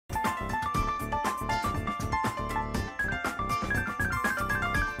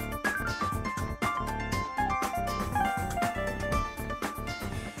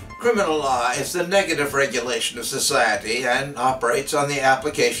Criminal law is the negative regulation of society and operates on the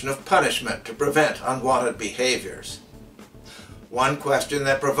application of punishment to prevent unwanted behaviors. One question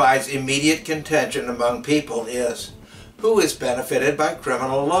that provides immediate contention among people is, who is benefited by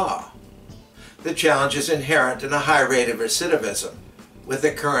criminal law? The challenge is inherent in a high rate of recidivism with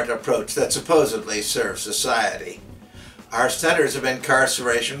the current approach that supposedly serves society. Our centers of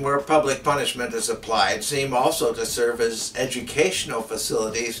incarceration where public punishment is applied seem also to serve as educational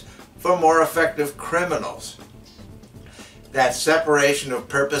facilities for more effective criminals. That separation of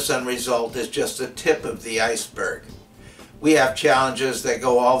purpose and result is just the tip of the iceberg. We have challenges that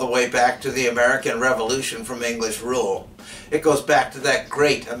go all the way back to the American Revolution from English rule. It goes back to that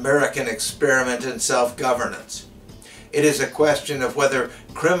great American experiment in self-governance. It is a question of whether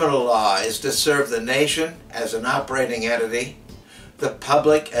criminal law is to serve the nation as an operating entity, the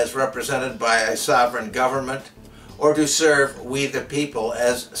public as represented by a sovereign government, or to serve we the people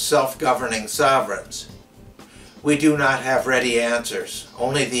as self-governing sovereigns. We do not have ready answers,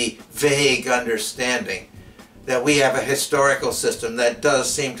 only the vague understanding that we have a historical system that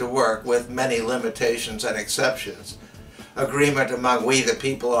does seem to work with many limitations and exceptions. Agreement among we the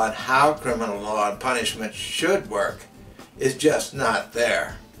people on how criminal law and punishment should work is just not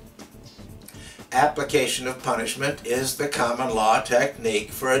there. Application of punishment is the common law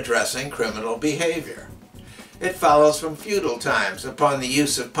technique for addressing criminal behavior. It follows from feudal times upon the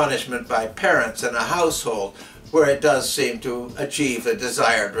use of punishment by parents in a household where it does seem to achieve a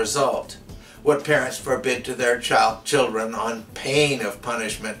desired result. What parents forbid to their children on pain of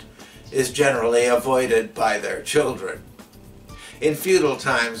punishment is generally avoided by their children. In feudal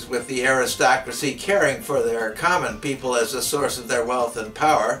times, with the aristocracy caring for their common people as a source of their wealth and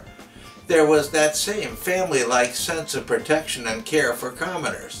power, there was that same family-like sense of protection and care for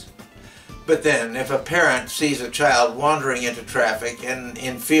commoners. But then, if a parent sees a child wandering into traffic and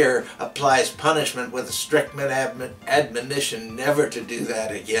in fear applies punishment with a strict admonition never to do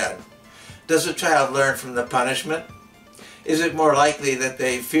that again, does the child learn from the punishment? Is it more likely that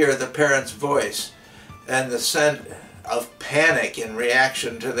they fear the parent's voice and the sense of panic in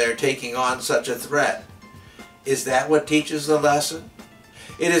reaction to their taking on such a threat? Is that what teaches the lesson?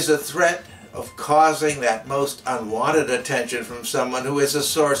 It is a threat of causing that most unwanted attention from someone who is a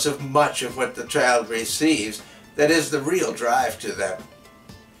source of much of what the child receives that is the real drive to them.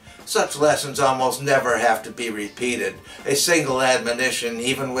 Such lessons almost never have to be repeated. A single admonition,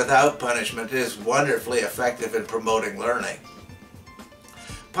 even without punishment, is wonderfully effective in promoting learning.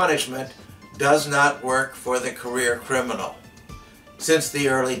 Punishment does not work for the career criminal. Since the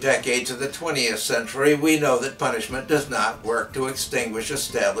early decades of the 20th century, we know that punishment does not work to extinguish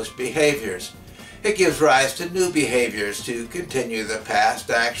established behaviors. It gives rise to new behaviors to continue the past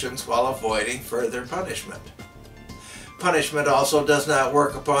actions while avoiding further punishment. Punishment also does not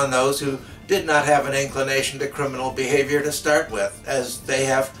work upon those who did not have an inclination to criminal behavior to start with, as they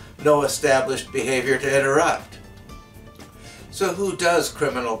have no established behavior to interrupt. So who does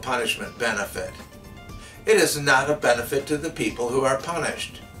criminal punishment benefit? It is not a benefit to the people who are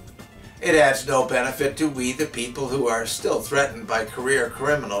punished. It adds no benefit to we the people who are still threatened by career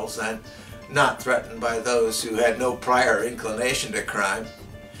criminals and not threatened by those who had no prior inclination to crime.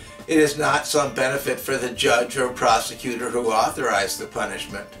 It is not some benefit for the judge or prosecutor who authorized the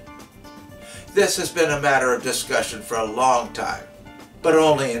punishment. This has been a matter of discussion for a long time, but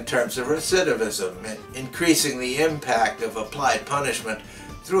only in terms of recidivism, increasing the impact of applied punishment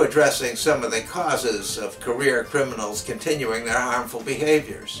through addressing some of the causes of career criminals continuing their harmful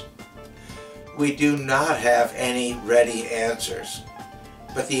behaviors. We do not have any ready answers,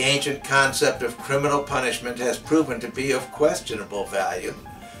 but the ancient concept of criminal punishment has proven to be of questionable value.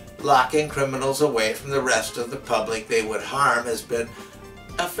 Locking criminals away from the rest of the public they would harm has been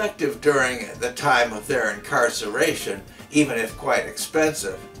effective during the time of their incarceration, even if quite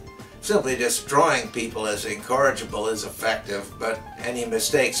expensive. Simply destroying people as incorrigible is effective, but any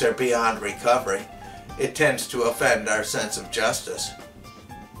mistakes are beyond recovery. It tends to offend our sense of justice.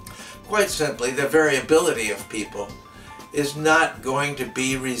 Quite simply, the variability of people is not going to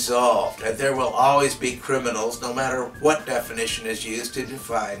be resolved, and there will always be criminals no matter what definition is used to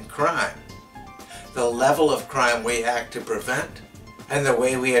define crime. The level of crime we act to prevent and the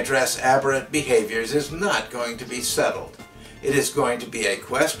way we address aberrant behaviors is not going to be settled. It is going to be a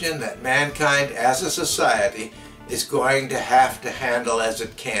question that mankind as a society is going to have to handle as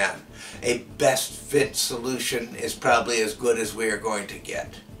it can. A best fit solution is probably as good as we are going to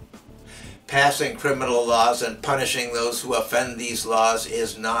get. Passing criminal laws and punishing those who offend these laws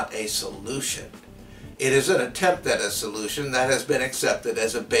is not a solution. It is an attempt at a solution that has been accepted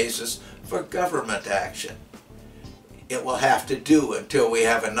as a basis for government action. it will have to do until we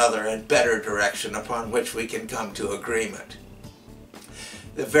have another and better direction upon which we can come to agreement.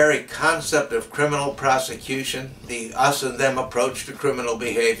 The very concept of criminal prosecution, the us and them approach to criminal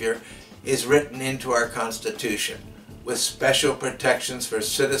behavior, is written into our Constitution, with special protections for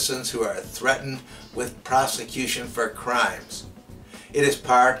citizens who are threatened with prosecution for crimes. It is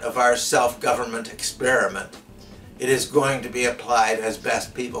part of our self-government experiment. It is going to be applied as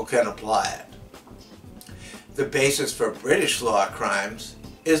best people can apply it. The basis for British law crimes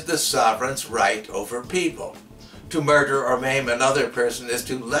is the sovereign's right over people. To murder or maim another person is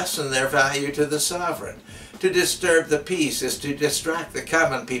to lessen their value to the sovereign. To disturb the peace is to distract the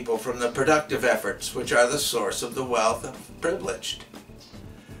common people from the productive efforts which are the source of the wealth of the privileged.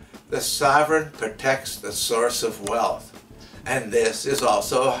 The sovereign protects the source of wealth, and this is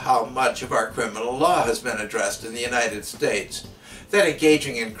also how much of our criminal law has been addressed in the United States. That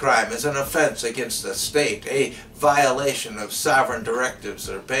engaging in crime is an offense against the state, a violation of sovereign directives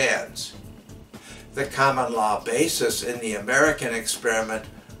or bans. The common law basis in the American experiment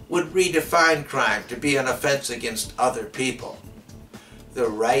would redefine crime to be an offense against other people. The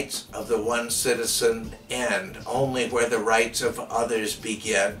rights of the one citizen end only where the rights of others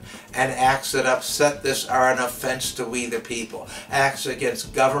begin, and acts that upset this are an offense to we the people. Acts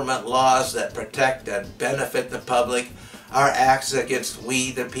against government laws that protect and benefit the public are acts against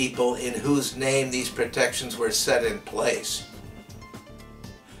we the people in whose name these protections were set in place.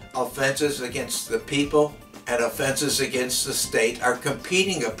 Offenses against the people and offenses against the state are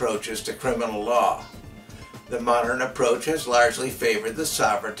competing approaches to criminal law. The modern approach has largely favored the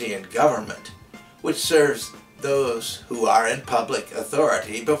sovereignty in government, which serves those who are in public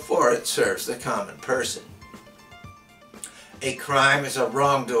authority before it serves the common person. A crime is a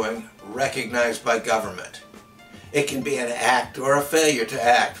wrongdoing recognized by government. It can be an act or a failure to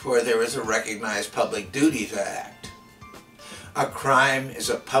act where there is a recognized public duty to act. A crime is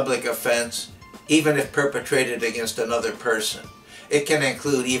a public offense even if perpetrated against another person. It can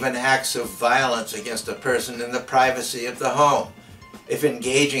include even acts of violence against a person in the privacy of the home, if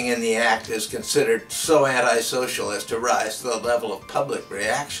engaging in the act is considered so antisocial as to rise to the level of public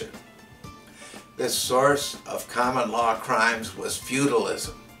reaction. The source of common law crimes was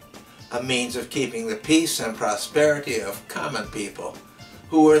feudalism, a means of keeping the peace and prosperity of common people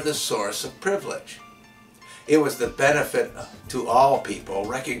who were the source of privilege. It was the benefit to all people,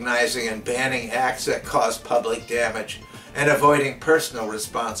 recognizing and banning acts that caused public damage and avoiding personal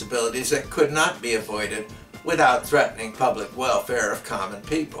responsibilities that could not be avoided without threatening public welfare of common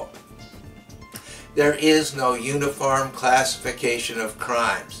people. There is no uniform classification of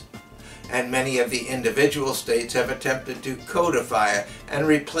crimes, and many of the individual states have attempted to codify and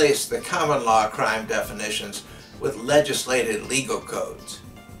replace the common law crime definitions with legislated legal codes.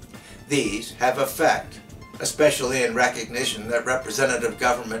 These have effect, especially in recognition that representative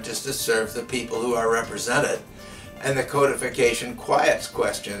government is to serve the people who are represented, and the codification quiets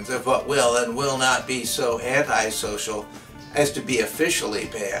questions of what will and will not be so antisocial as to be officially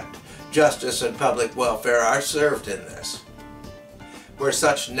banned. Justice and public welfare are served in this. Where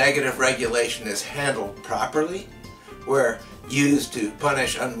such negative regulation is handled properly, where used to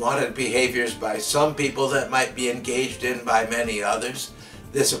punish unwanted behaviors by some people that might be engaged in by many others,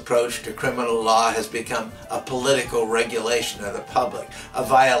 this approach to criminal law has become a political regulation of the public, a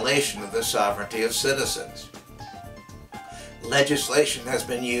violation of the sovereignty of citizens. Legislation has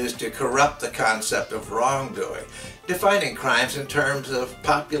been used to corrupt the concept of wrongdoing, defining crimes in terms of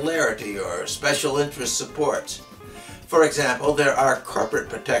popularity or special interest supports. For example, there are corporate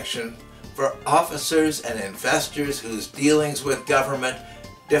protection for officers and investors whose dealings with government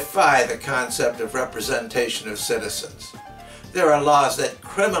defy the concept of representation of citizens. There are laws that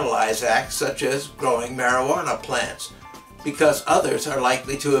criminalize acts such as growing marijuana plants, because others are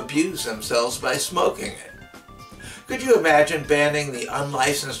likely to abuse themselves by smoking it. Could you imagine banning the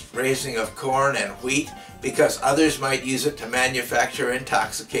unlicensed raising of corn and wheat because others might use it to manufacture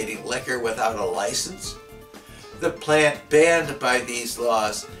intoxicating liquor without a license? The plant banned by these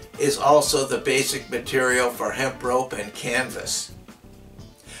laws is also the basic material for hemp rope and canvas.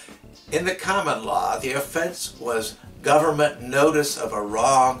 In the common law, the offense was government notice of a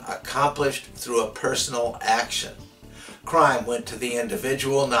wrong accomplished through a personal action. Crime went to the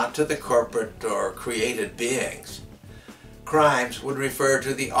individual, not to the corporate or created beings. Crimes would refer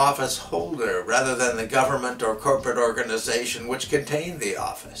to the office holder rather than the government or corporate organization which contained the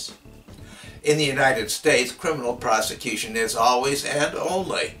office. In the United States, criminal prosecution is always and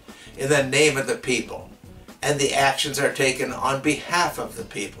only in the name of the people, and the actions are taken on behalf of the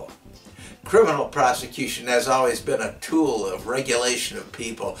people. Criminal prosecution has always been a tool of regulation of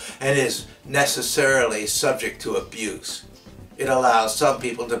people and is necessarily subject to abuse. It allows some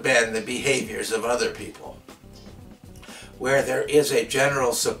people to ban the behaviors of other people. Where there is a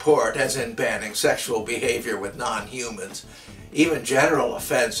general support, as in banning sexual behavior with non-humans, even general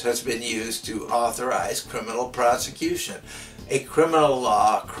offense has been used to authorize criminal prosecution. A criminal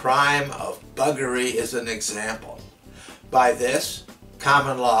law crime of buggery is an example. By this,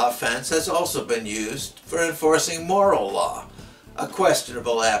 common law offense has also been used for enforcing moral law, a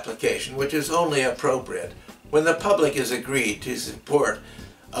questionable application which is only appropriate when the public is agreed to support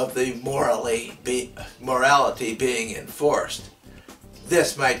of the morality being enforced.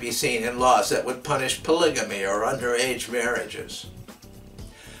 This might be seen in laws that would punish polygamy or underage marriages.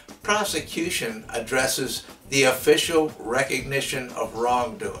 Prosecution addresses the official recognition of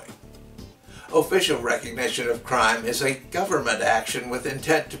wrongdoing. Official recognition of crime is a government action with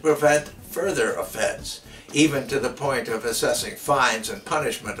intent to prevent further offense, even to the point of assessing fines and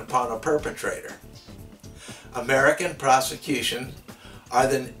punishment upon a perpetrator. American prosecutions are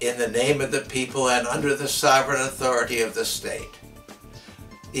in the name of the people and under the sovereign authority of the state.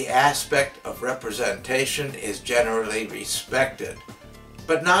 The aspect of representation is generally respected,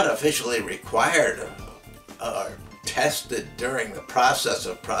 but not officially required or tested during the process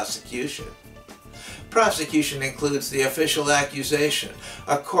of prosecution. Prosecution includes the official accusation,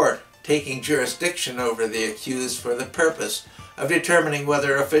 a court taking jurisdiction over the accused for the purpose of determining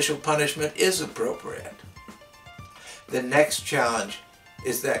whether official punishment is appropriate. The next challenge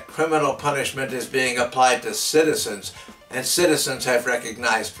is that criminal punishment is being applied to citizens, and citizens have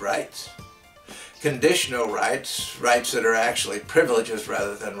recognized rights. Conditional rights, rights that are actually privileges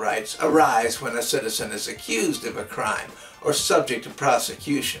rather than rights, arise when a citizen is accused of a crime or subject to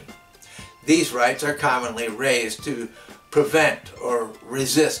prosecution. These rights are commonly raised to prevent or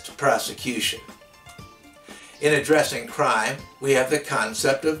resist prosecution. In addressing crime, we have the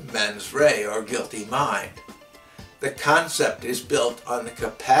concept of mens rea, or guilty mind. The concept is built on the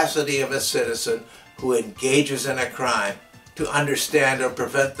capacity of a citizen who engages in a crime to understand or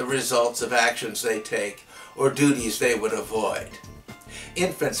prevent the results of actions they take or duties they would avoid.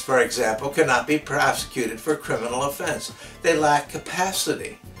 Infants, for example, cannot be prosecuted for criminal offense. They lack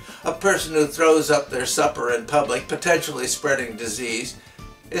capacity. A person who throws up their supper in public, potentially spreading disease,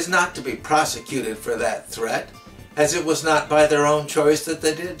 is not to be prosecuted for that threat, as it was not by their own choice that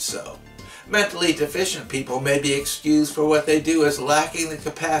they did so. Mentally deficient people may be excused for what they do as lacking the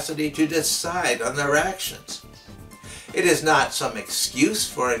capacity to decide on their actions. It is not some excuse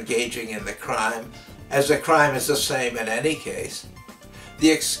for engaging in the crime, as the crime is the same in any case. The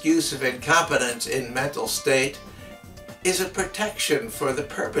excuse of incompetence in mental state is a protection for the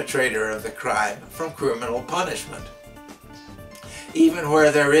perpetrator of the crime from criminal punishment. Even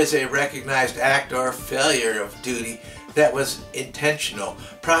where there is a recognized act or failure of duty that was intentional,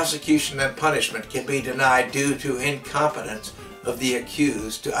 prosecution and punishment can be denied due to incompetence of the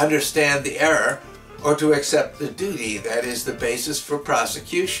accused to understand the error or to accept the duty that is the basis for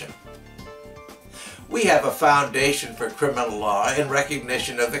prosecution. We have a foundation for criminal law in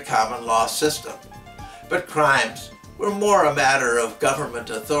recognition of the common law system, but crimes were more a matter of government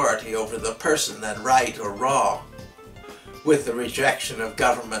authority over the person than right or wrong. With the rejection of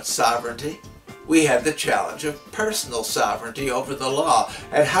government sovereignty, we had the challenge of personal sovereignty over the law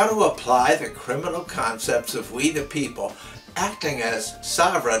and how to apply the criminal concepts of we the people acting as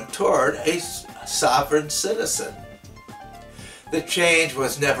sovereign toward a sovereign citizen. The change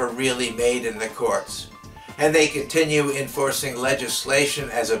was never really made in the courts, and they continue enforcing legislation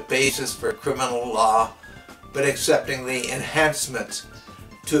as a basis for criminal law, but accepting the enhancements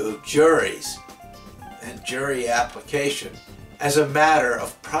to juries and jury application as a matter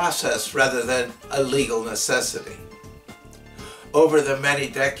of process rather than a legal necessity. Over the many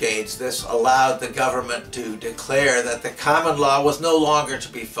decades, this allowed the government to declare that the common law was no longer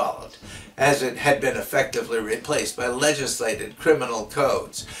to be followed, as it had been effectively replaced by legislated criminal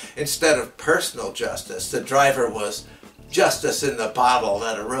codes. Instead of personal justice, the driver was justice in the bottle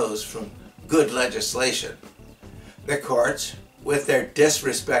that arose from good legislation. The courts, with their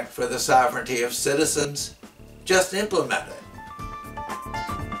disrespect for the sovereignty of citizens, just implemented it.